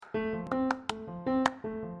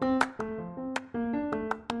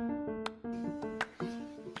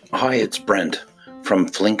Hi, it's Brent from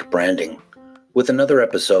Flink Branding with another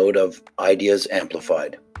episode of Ideas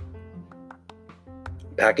Amplified.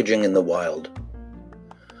 Packaging in the Wild.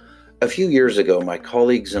 A few years ago, my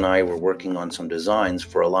colleagues and I were working on some designs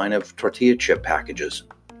for a line of tortilla chip packages.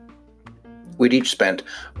 We'd each spent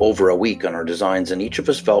over a week on our designs, and each of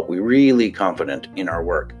us felt we were really confident in our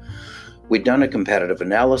work. We'd done a competitive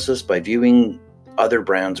analysis by viewing other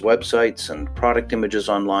brands' websites and product images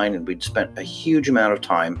online, and we'd spent a huge amount of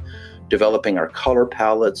time developing our color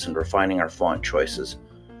palettes and refining our font choices.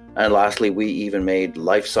 And lastly, we even made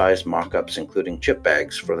life-size mock-ups, including chip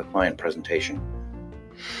bags, for the client presentation.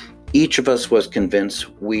 Each of us was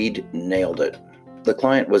convinced we'd nailed it. The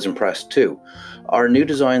client was impressed too. Our new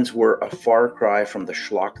designs were a far cry from the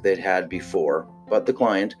schlock they'd had before, but the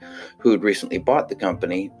client, who'd recently bought the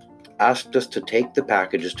company, asked us to take the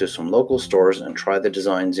packages to some local stores and try the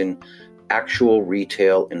designs in actual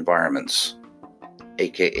retail environments,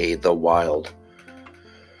 aka the wild.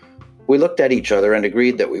 We looked at each other and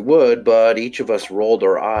agreed that we would, but each of us rolled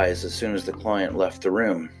our eyes as soon as the client left the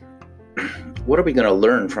room. What are we going to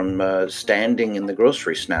learn from standing in the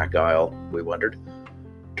grocery snack aisle, we wondered.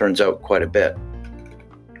 Turns out quite a bit.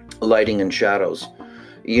 Lighting and shadows.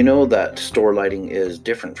 You know that store lighting is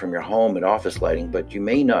different from your home and office lighting, but you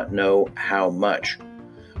may not know how much.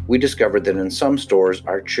 We discovered that in some stores,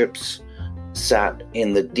 our chips sat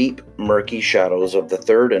in the deep, murky shadows of the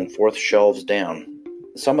third and fourth shelves down.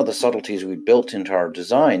 Some of the subtleties we built into our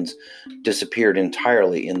designs disappeared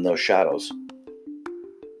entirely in those shadows.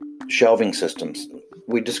 Shelving systems.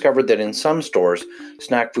 We discovered that in some stores,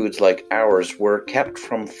 snack foods like ours were kept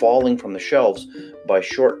from falling from the shelves by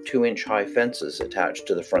short 2-inch high fences attached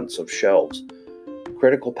to the fronts of shelves.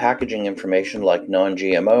 Critical packaging information like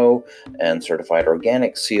non-GMO and certified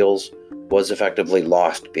organic seals was effectively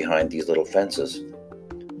lost behind these little fences.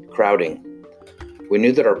 Crowding. We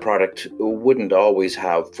knew that our product wouldn't always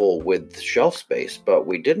have full-width shelf space, but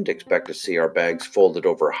we didn't expect to see our bags folded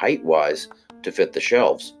over height-wise to fit the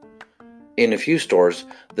shelves. In a few stores,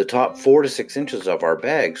 the top 4 to 6 inches of our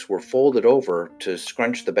bags were folded over to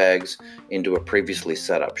scrunch the bags into a previously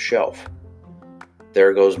set up shelf.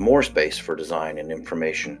 There goes more space for design and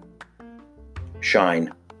information.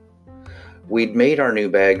 Shine. We'd made our new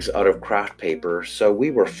bags out of craft paper, so we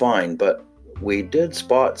were fine, but we did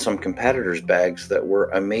spot some competitors' bags that were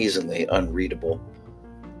amazingly unreadable.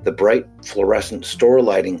 The bright fluorescent store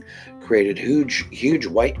lighting created huge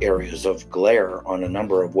white areas of glare on a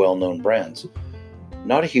number of well-known brands.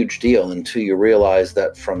 Not a huge deal until you realize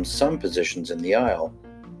that from some positions in the aisle,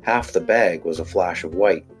 half the bag was a flash of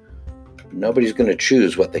white. Nobody's going to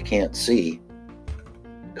choose what they can't see.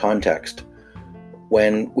 Context.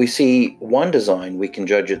 When we see one design, we can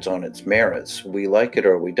judge it on its merits. We like it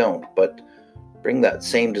or we don't, but bring that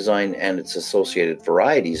same design and its associated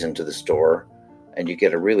varieties into the store, and you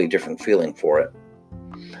get a really different feeling for it.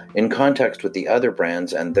 In context with the other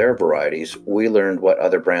brands and their varieties, we learned what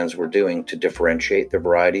other brands were doing to differentiate their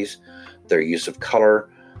varieties, their use of color,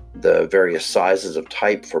 the various sizes of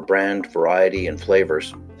type for brand, variety, and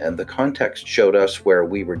flavors. And the context showed us where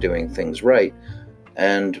we were doing things right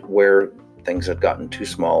and where things had gotten too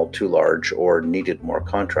small, too large, or needed more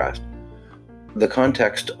contrast. The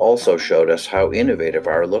context also showed us how innovative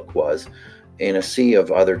our look was in a sea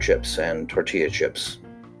of other chips and tortilla chips.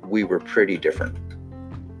 We were pretty different.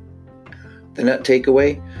 The net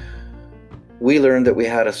takeaway? We learned that we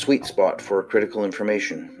had a sweet spot for critical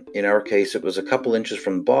information. In our case, it was a couple inches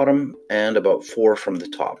from the bottom and about 4 from the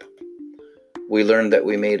top. We learned that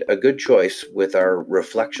we made a good choice with our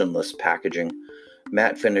reflectionless packaging.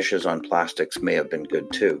 Matte finishes on plastics may have been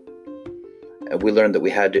good too. And we learned that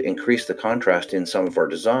we had to increase the contrast in some of our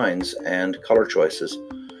designs and color choices.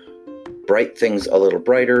 Bright things a little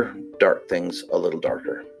brighter, dark things a little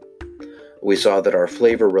darker. We saw that our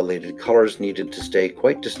flavor-related colors needed to stay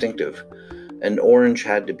quite distinctive. An orange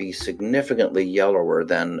had to be significantly yellower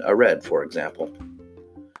than a red, for example.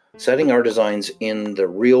 Setting our designs in the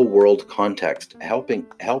real-world context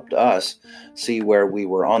helped us see where we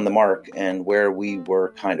were on the mark and where we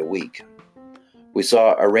were kind of weak. We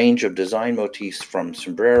saw a range of design motifs from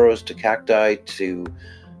sombreros to cacti to,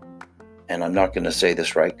 and I'm not going to say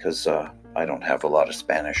this right because I don't have a lot of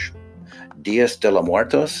Spanish, Dias de los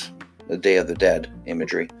Muertos, the Day of the Dead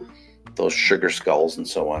imagery, those sugar skulls and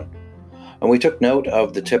so on. And we took note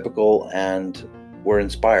of the typical and were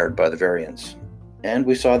inspired by the variants. And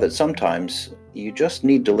we saw that sometimes you just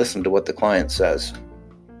need to listen to what the client says.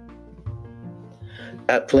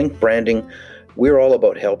 At Flink Branding, we're all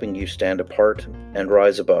about helping you stand apart and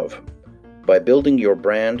rise above by building your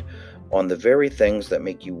brand on the very things that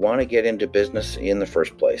make you want to get into business in the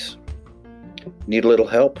first place. Need a little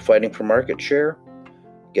help fighting for market share?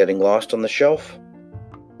 Getting lost on the shelf?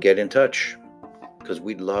 Get in touch, because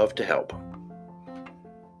we'd love to help.